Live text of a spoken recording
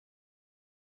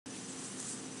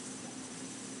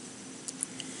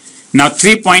Now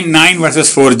 3.9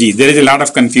 versus 4G, there is a lot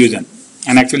of confusion.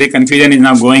 And actually confusion is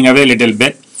now going away a little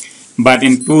bit. But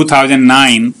in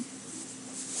 2009,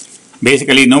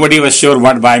 basically nobody was sure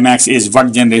what WiMAX is,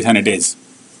 what generation it is.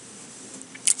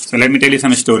 So let me tell you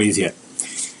some stories here.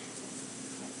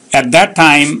 At that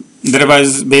time, there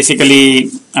was basically,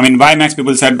 WiMAX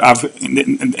people said,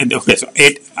 okay, so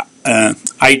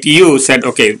ITU said,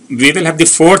 okay, we will have the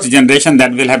 4th generation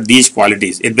that will have these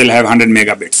qualities. It will have 100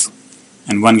 megabits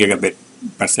and 1 gigabit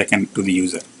per second to the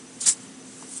user.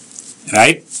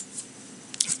 Right?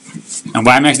 Now,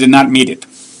 WiMAX did not meet it.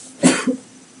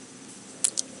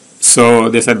 So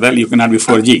they said, well, you cannot be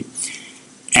 4G.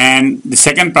 And the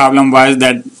second problem was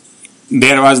that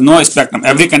there was no spectrum.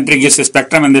 Every country gives a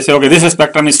spectrum and they say, okay, this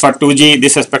spectrum is for 2G,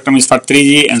 this spectrum is for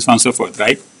 3G, and so on and so forth,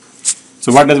 right?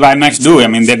 So what does WiMAX do?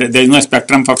 There is no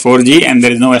spectrum for 4G and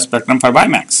there is no spectrum for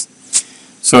WiMAX.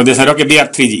 So they said, okay, we are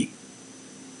 3G.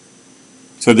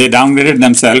 So they downgraded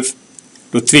themselves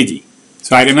to 3G.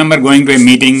 So I remember going to a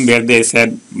meeting where they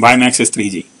said, WiMAX is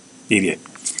 3G, period.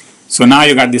 So now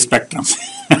you got the spectrum.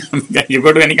 You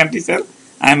go to any country, sir,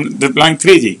 I am deploying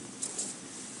 3G.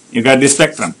 You got the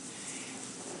spectrum.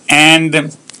 And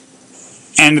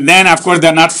then, of course,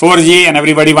 they're not 4G and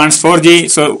everybody wants 4G.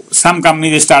 So some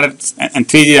companies started, and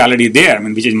 3G is already there,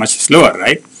 which is much slower,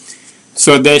 right?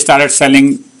 So they started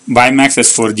selling WiMAX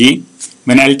as 4G.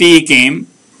 When LTE came,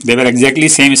 they were exactly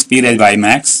same speed as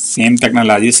WiMAX, same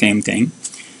technology, same thing.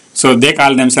 So they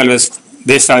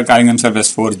started calling themselves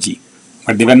as 4G.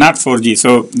 But they were not 4G.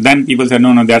 So then people said,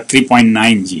 no, they are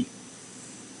 3.9G.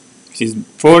 Which is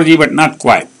 4G, but not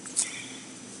quite.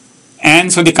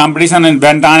 And so the competition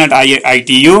went on at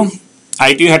ITU.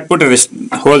 ITU had put a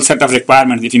whole set of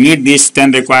requirements. If you meet these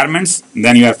 10 requirements,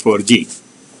 then you are 4G.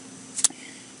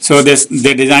 So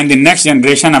they designed the next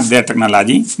generation of their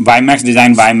technology. WiMAX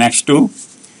designed WiMAX 2.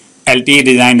 LTE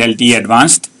designed LTE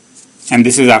Advanced. And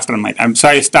this is after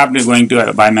I stopped going to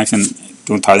WiMAX in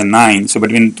 2009. So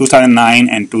between 2009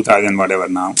 and 2000 whatever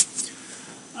now,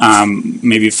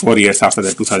 maybe 4 years after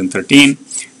that, 2013,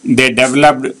 they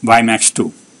developed WiMAX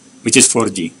 2. Which is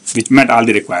 4G, which met all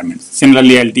the requirements.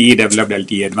 Similarly, LTE developed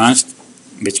LTE Advanced,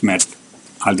 which met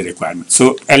all the requirements.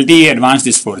 So LTE Advanced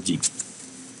is 4G.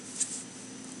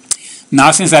 Now,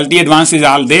 since LTE Advanced is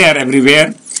all there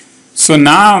everywhere, so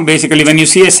now basically when you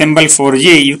see a symbol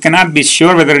 4G, you cannot be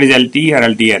sure whether it is LTE or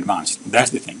LTE Advanced. That's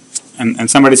the thing. And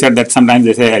somebody said that sometimes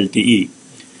they say LTE.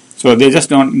 So they just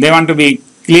don't, they want to be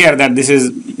clear that this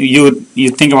is, you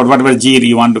think about whatever G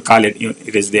you want to call it,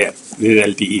 it is there. This is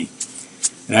LTE.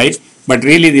 Right? But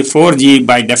really the 4G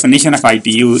by definition of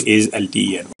ITU is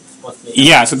LTE.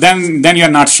 Yeah, so then you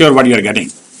are not sure what you are getting.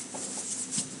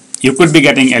 You could be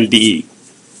getting LTE.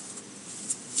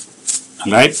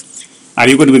 Alright? Or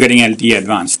you could be getting LTE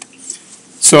Advanced.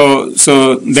 So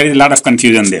there is a lot of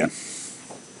confusion there.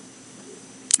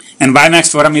 And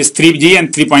WiMAX forum is 3G and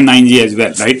 3.9G as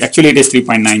well, right? Actually it is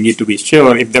 3.9G to be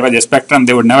sure. If there was a spectrum,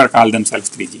 they would never call themselves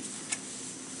 3G.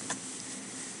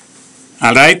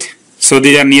 Alright? So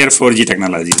these are near 4G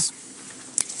technologies.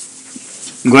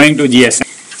 Going to GSM.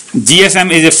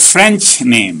 GSM is a French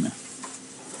name.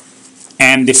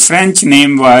 And the French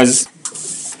name was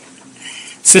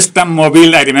System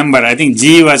Mobile, I remember. I think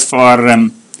G was for,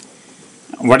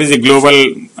 what is a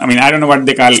global, I don't know what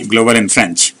they call global in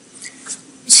French.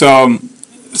 So,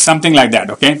 something like that,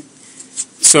 okay?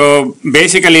 So,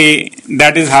 basically,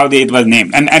 that is how it was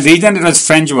named. And the reason it was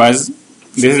French was,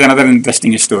 this is another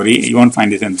interesting story, you won't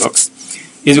find this in books,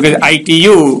 is because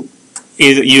ITU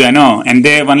is UNO and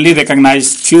they only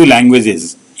recognize few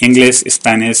languages, English,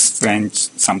 Spanish, French,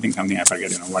 something, I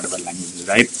forget, whatever languages,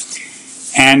 right?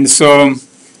 And so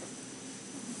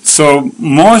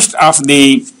most of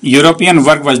the European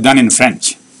work was done in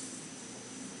French,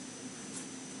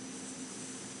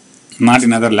 not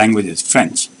in other languages,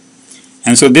 French.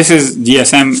 And so this is,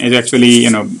 GSM is actually,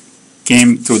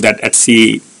 came through that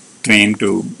HC train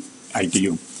to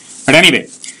ITU. But anyway,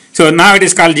 so now it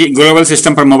is called Global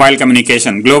System for Mobile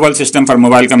Communication. Global System for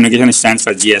Mobile Communication stands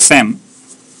for GSM.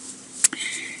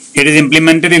 It is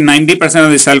implemented in 90%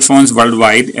 of the cell phones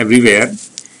worldwide, everywhere.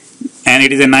 And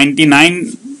it is a 90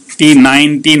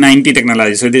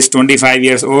 technology. So it is 25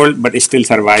 years old, but it's still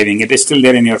surviving. It is still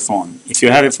there in your phone. If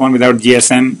you have a phone without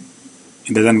GSM,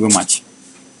 it doesn't go much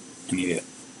anywhere,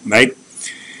 right?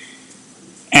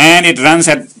 And it runs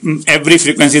at every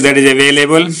frequency that is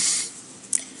available.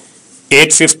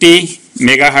 850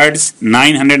 megahertz,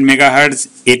 900 megahertz,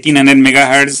 1800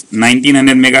 megahertz,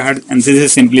 1900 megahertz, and this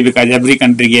is simply because every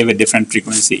country gave a different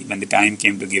frequency when the time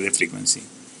came to give a frequency,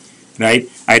 right?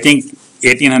 I think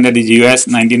 1800 is US,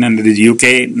 1900 is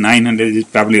UK, 900 is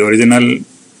probably original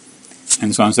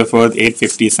and so on and so forth.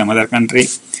 850 is some other country.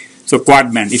 So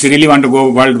quad band. If you really want to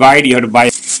go worldwide, you have to buy,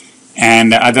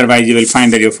 and otherwise you will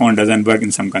find that your phone doesn't work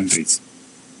in some countries.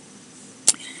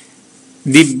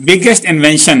 The biggest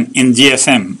invention in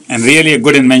GSM, and really a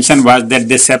good invention, was that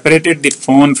they separated the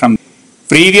phone from.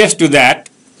 Previous to that,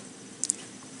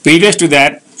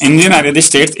 in the United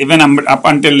States, even up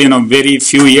until very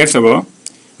few years ago,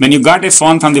 when you got a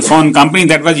phone from the phone company,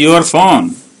 that was your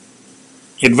phone.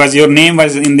 It was, your name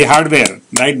was in the hardware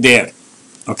right there.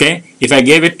 Okay, if I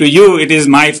gave it to you, it is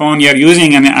my phone you are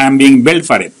using, and I am being billed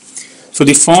for it. So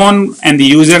the phone and the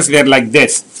users were like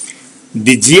this.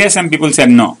 The GSM people said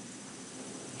no.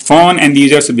 Phone and the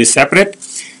user should be separate.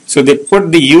 So they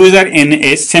put the user in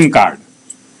a SIM card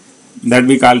that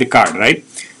we call the card, right?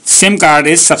 SIM card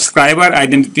is subscriber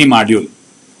identity module.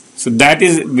 So that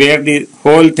is where the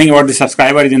whole thing about the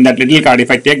subscriber is in that little card.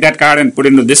 If I take that card and put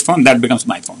it into this phone, that becomes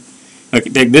my phone. Okay,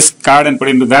 take this card and put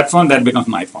it into that phone, that becomes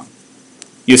my phone.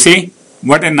 You see,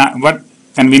 what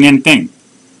convenient thing.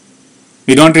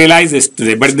 We don't realize this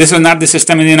today, but this was not the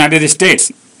system in the United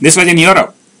States. This was in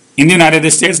Europe. In the United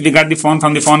States, we got the phone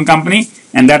from the phone company,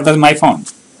 and that was my phone.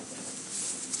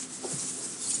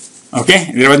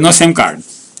 Okay, there was no SIM card.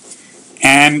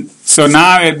 And so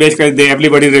now basically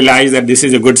everybody realized that this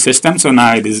is a good system, so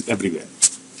now it is everywhere.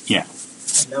 Yeah.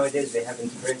 Nowadays they have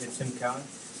integrated SIM card.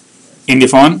 In the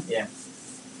phone? Yeah.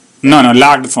 No,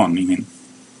 locked phone, you mean.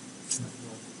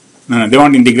 No, they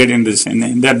won't integrate in this,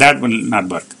 and that will not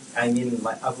work. I mean,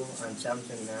 like Apple and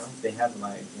Samsung now, they have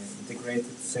like integrated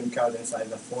SIM card inside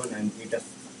the phone, and you just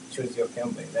choose your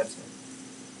company. That's it.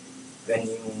 Then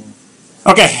you.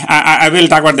 Okay, I will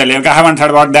talk about that later. I haven't heard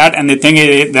about that, and the thing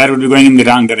is that would be going in the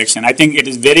wrong direction. I think it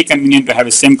is very convenient to have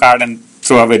a SIM card and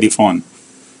throw away the phone.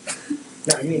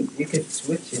 No, I mean, you could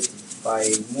switch it by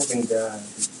moving to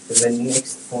the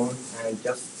next phone and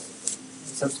just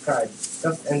subscribe.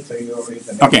 Just enter your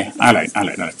username. Okay, all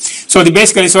right. So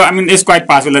basically, it's quite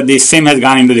possible that the SIM has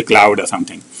gone into the cloud or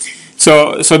something.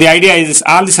 So the idea is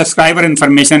all the subscriber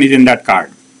information is in that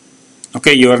card.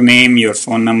 Okay, your name, your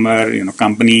phone number,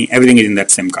 company, everything is in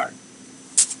that SIM card.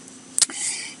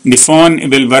 The phone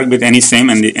will work with any SIM,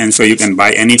 and so you can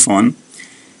buy any phone.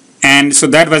 And so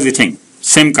that was the thing,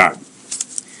 SIM card.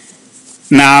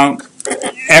 Now,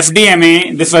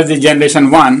 Fdma, this was the generation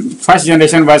 1. First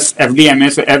generation was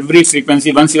Fdma, so every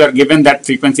frequency, once you are given that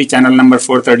frequency channel number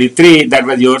 433, that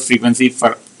was your frequency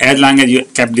for as long as you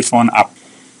kept the phone up.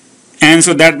 And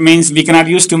so that means we cannot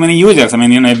use too many users.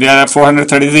 If there are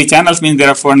 433 channels, means there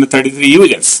are 433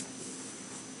 users.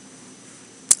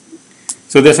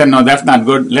 So they said, no, that's not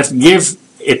good. Let's give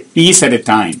a piece at a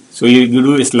time. So you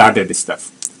do slotted stuff.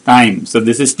 Time. So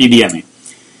this is Fdma.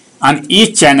 On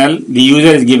each channel, the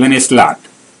user is given a slot.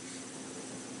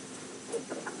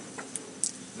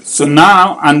 So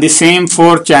now, on the same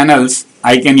 4 channels,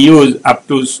 I can use up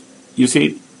to,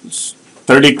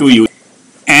 32 users.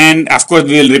 And of course,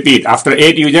 we will repeat. After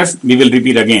 8 users, we will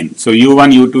repeat again. So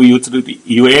U1, U2, U3,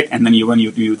 U8, and then U1,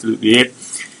 U2, U3, U8.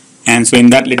 And so in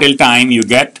that little time, you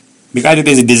get, because it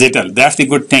is digital, that's the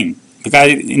good thing.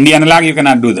 Because in the analog, you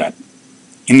cannot do that.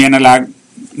 In the analog,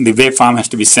 the waveform has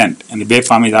to be sent, and the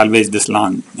waveform is always this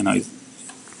long,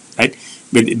 right?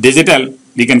 With digital,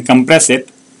 we can compress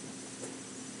it,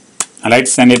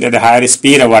 send it at a higher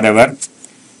speed or whatever,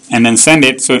 and then send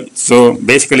it. So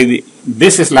basically,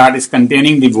 this slot is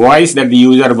containing the voice that the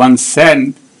user once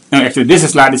said. No, actually, this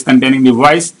slot is containing the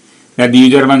voice that the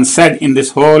user once said in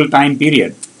this whole time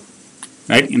period,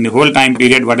 right? In the whole time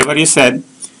period, whatever you said,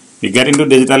 you get into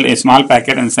digital a small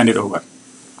packet and send it over.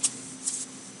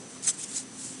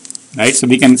 Right, so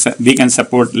we can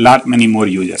support many more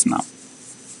users now.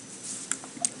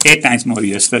 8 times more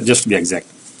users, just to be exact.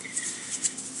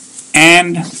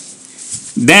 And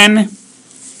then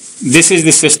this is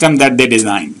the system that they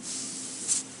designed.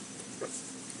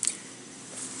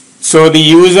 So the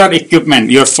user equipment,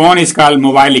 your phone is called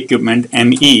mobile equipment,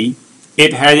 ME.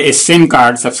 It has a SIM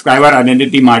card, subscriber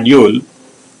identity module.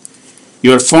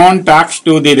 Your phone talks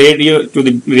to the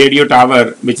radio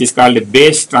tower, which is called a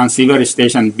base transceiver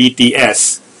station,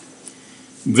 BTS,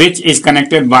 which is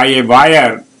connected by a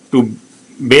wire to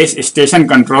base station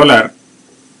controller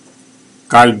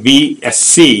called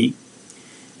BSC.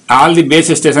 All the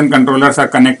base station controllers are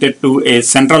connected to a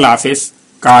central office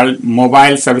called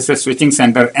Mobile Services Switching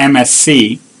Center,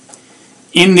 MSC.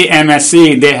 In the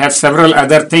MSC, they have several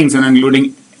other things,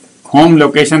 including home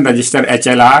location register,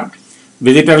 HLR,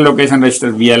 visitor location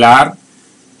register, VLR,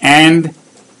 and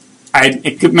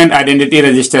equipment identity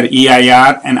register,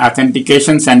 EIR, and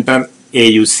authentication center,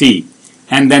 AUC.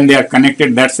 And then they are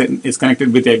connected, that is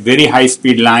connected with a very high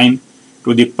speed line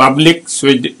to the public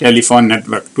switched telephone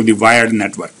network, to the wired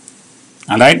network.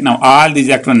 Alright, now all these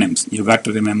acronyms, you got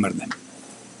to remember them.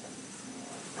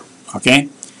 Okay,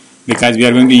 because we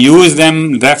are going to use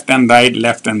them left and right,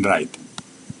 left and right.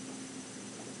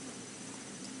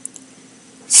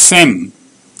 SIM.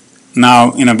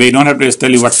 Now, we don't have to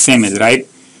tell you what SIM is, right?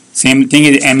 Same thing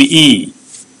is ME,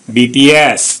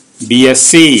 BTS,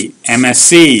 BSC,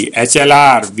 MSC,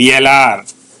 HLR,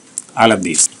 VLR, all of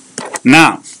these.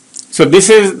 Now, so this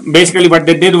is basically what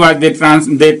they did was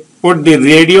they put the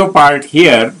radio part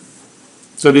here.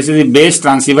 So this is the base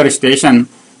transceiver station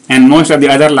and most of the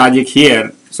other logic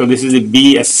here. So this is the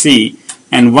BSC,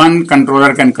 and one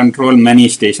controller can control many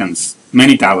stations,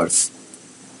 many towers.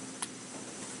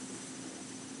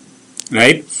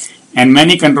 Right? And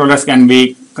many controllers can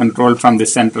be controlled from the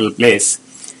central place.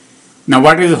 Now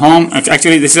what is home?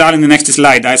 Actually this is all in the next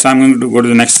slide, so I'm going to go to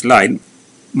the next slide.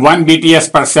 One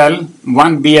BTS per cell,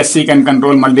 one BSC can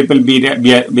control multiple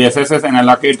BSSs and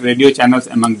allocate radio channels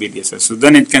among BTSs. So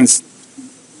then it can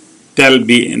tell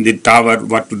the tower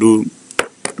what to do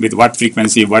with what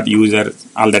frequency, what user,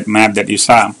 all that map that you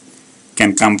saw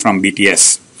can come from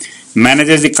BTS.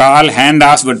 Manages the call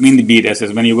handoffs between the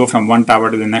BTSs. When you go from one tower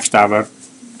to the next tower,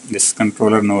 this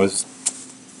controller knows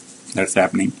that's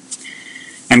happening.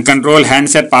 And control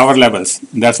handset power levels.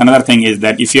 That's another thing, is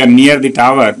that if you are near the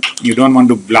tower, you don't want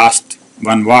to blast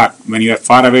 1 watt. When you are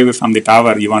far away from the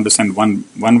tower, you want to send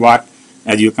 1 watt.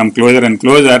 As you come closer and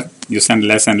closer, you send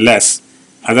less and less.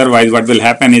 Otherwise, what will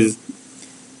happen is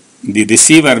the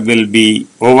receiver will be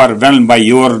overwhelmed by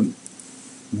your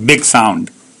big sound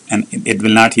and it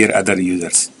will not hear other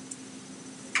users.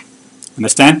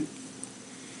 Understand?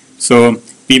 So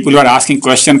people who are asking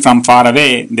questions from far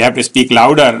away, they have to speak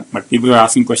louder, but people who are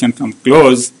asking questions from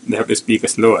close, they have to speak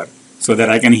slower so that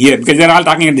I can hear, because they're all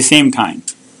talking at the same time.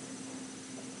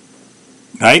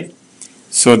 Right?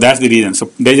 So that's the reason.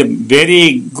 So there's a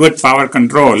very good power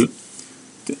control.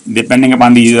 Depending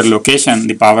upon the user location,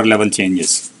 the power level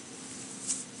changes.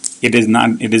 It is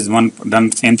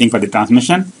done same thing for the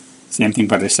transmission, same thing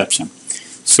for reception.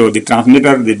 So the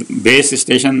transmitter, the base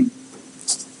station,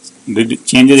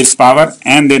 changes its power,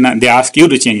 and then they ask you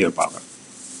to change your power.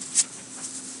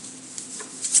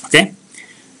 Okay?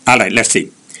 Alright, let's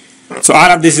see. So all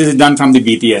of this is done from the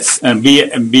BTS,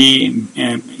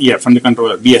 from the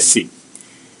controller, BSC.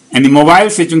 And the mobile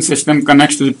switching system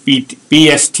connects to the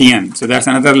PSTN. So that's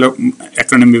another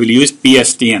acronym we will use,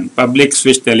 PSTN, Public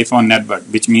Switch Telephone Network,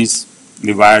 which means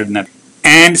the wired network.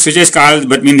 And switches calls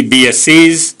between the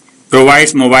BSCs,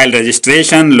 provides mobile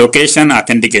registration, location,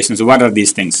 authentication. So what are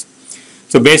these things?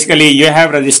 So basically you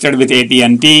have registered with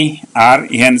AT&T, or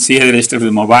ENC has registered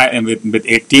with mobile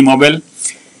with T-Mobile.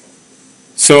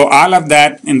 So all of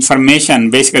that information,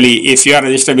 basically if you are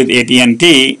registered with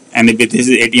AT&T and if this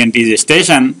is AT&T's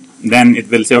station, then it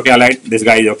will say, okay, alright, this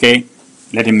guy is okay,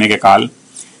 let him make a call.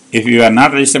 If you are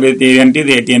not registered with AT&T,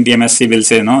 the AT&T MSC will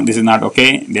say, no, this is not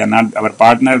okay, they are not our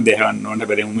partner, they don't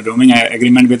have a roaming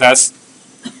agreement with us,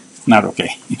 not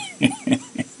okay.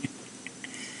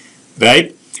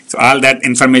 Right? So all that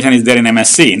information is there in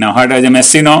MSC. Now how does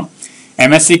MSC know?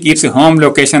 MSC keeps a home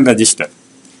location register.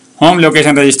 Home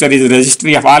location register is a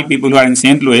registry of all people who are in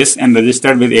St. Louis and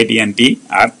registered with AT&T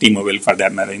or T-Mobile for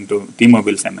that matter, into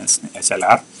T-Mobile's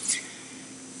SLR.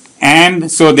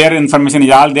 And so their information is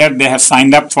all there. They have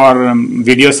signed up for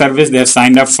video service. They have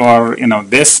signed up for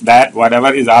this, that,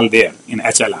 whatever is all there in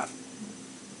HLR.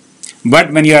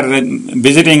 But when you are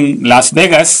visiting Las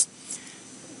Vegas,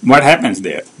 what happens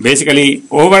there? Basically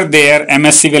over there,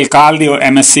 MSC will call the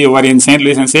MSC over in St.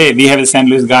 Louis and say, we have a St.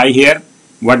 Louis guy here.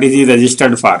 What is he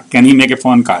registered for? Can he make a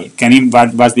phone call? Can he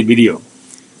watch the video?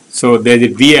 So there is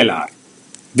a VLR,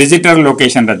 Visitor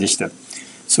Location Register.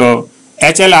 So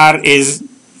HLR is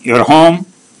your home,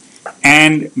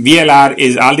 and VLR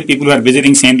is all the people who are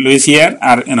visiting St. Louis here,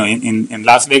 or in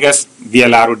Las Vegas.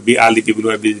 VLR would be all the people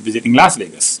who are visiting Las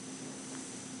Vegas,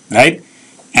 right?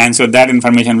 And so that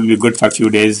information will be good for a few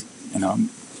days,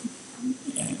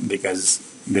 because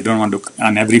they don't want to,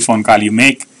 on every phone call you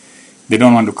make, they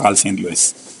don't want to call St.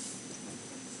 Louis.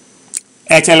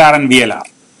 HLR and VLR.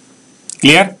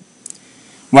 Clear?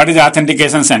 What is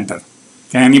Authentication Center?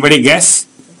 Can anybody guess?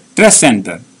 Trust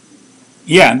Center.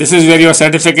 Yeah, this is where your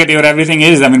certificate, your everything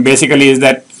is. Basically is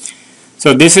that.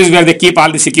 So this is where they keep all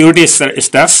the security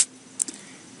stuff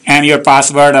and your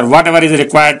password or whatever is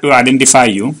required to identify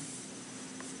you.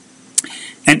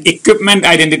 And equipment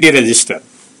identity register.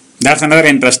 That's another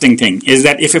interesting thing, is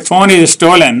that if a phone is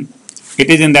stolen, it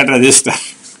is in that register.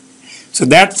 So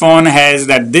that phone has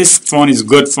that this phone is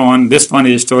good phone, this phone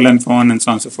is stolen phone, and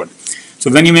so on and so forth.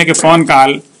 So when you make a phone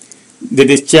call, that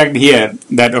is checked here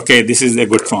that, okay, this is a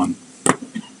good phone.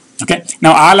 Okay.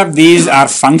 Now all of these are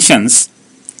functions,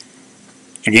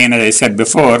 again as I said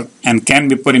before, and can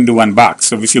be put into one box.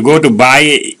 So if you go to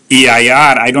buy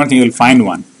EIR, I don't think you'll find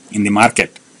one in the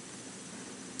market.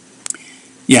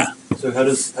 Yeah. So how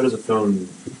does a phone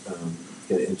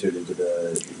get entered into the?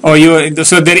 Oh,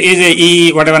 so there is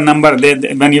a whatever number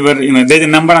when you were, there's a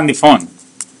number on the phone,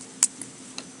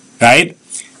 right?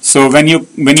 So when you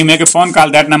make a phone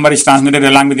call, that number is transmitted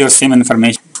along with your SIM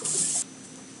information.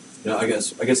 Yeah, I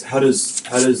guess how does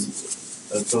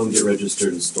a phone get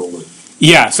registered and stolen?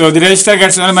 Yeah, so the register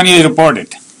gets stolen when you report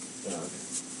it. Oh,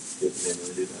 okay. You have to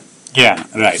manually do that. Yeah,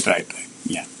 right.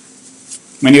 Yeah.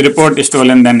 When you report it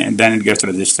stolen, then it gets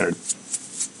registered.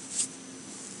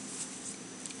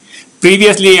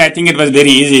 Previously, I think it was very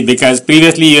easy because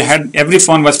previously you had every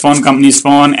phone was phone company's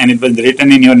phone and it was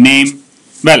written in your name.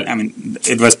 Well, I mean,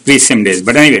 it was pre-SIM days.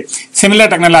 But anyway, similar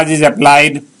technologies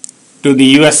applied to the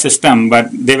US system,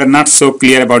 but they were not so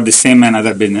clear about the SIM and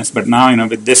other business. But now,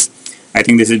 with this, I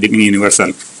think this is becoming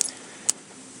universal.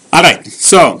 All right.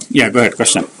 So, yeah, go ahead.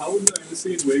 Question. How would the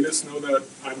NSA in Vegas know that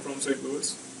I'm from St.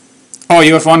 Louis? Oh,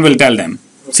 your phone will tell them.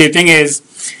 Okay. See, the thing is,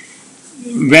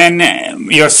 when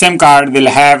your SIM card will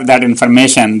have that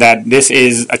information that this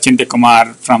is Achintya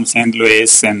Kumar from St.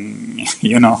 Louis and,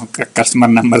 customer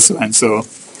number so and so.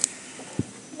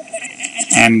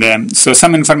 And so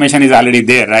some information is already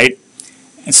there, right?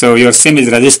 So your SIM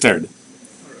is registered,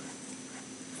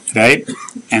 right?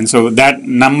 And so that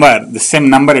number, the SIM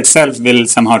number itself will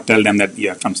somehow tell them that you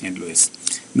are from St. Louis.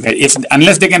 Because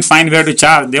unless they can find where to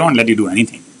charge, they won't let you do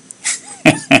anything.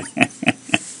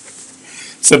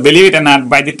 So believe it or not,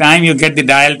 by the time you get the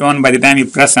dial tone, by the time you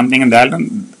press something and dial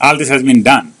tone, all this has been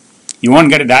done. You won't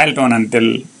get a dial tone until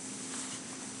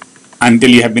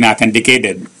you have been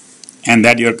authenticated and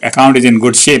that your account is in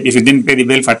good shape. If you didn't pay the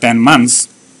bill for 10 months,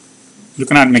 you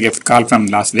cannot make a call from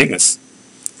Las Vegas.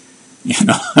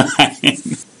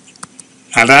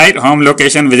 All right, home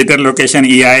location, visitor location,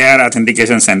 EIR,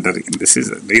 Authentication Center. This is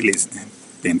really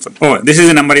painful. Oh, this is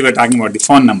the number we were talking about, the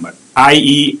phone number,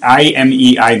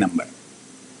 IMEI number.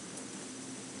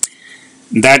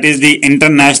 That is the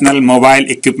International Mobile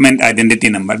Equipment Identity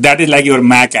Number. That is like your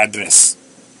MAC address.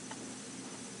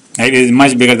 Right? It is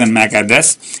much bigger than MAC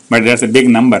address, but that's a big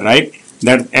number, right?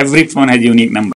 That every phone has a unique number.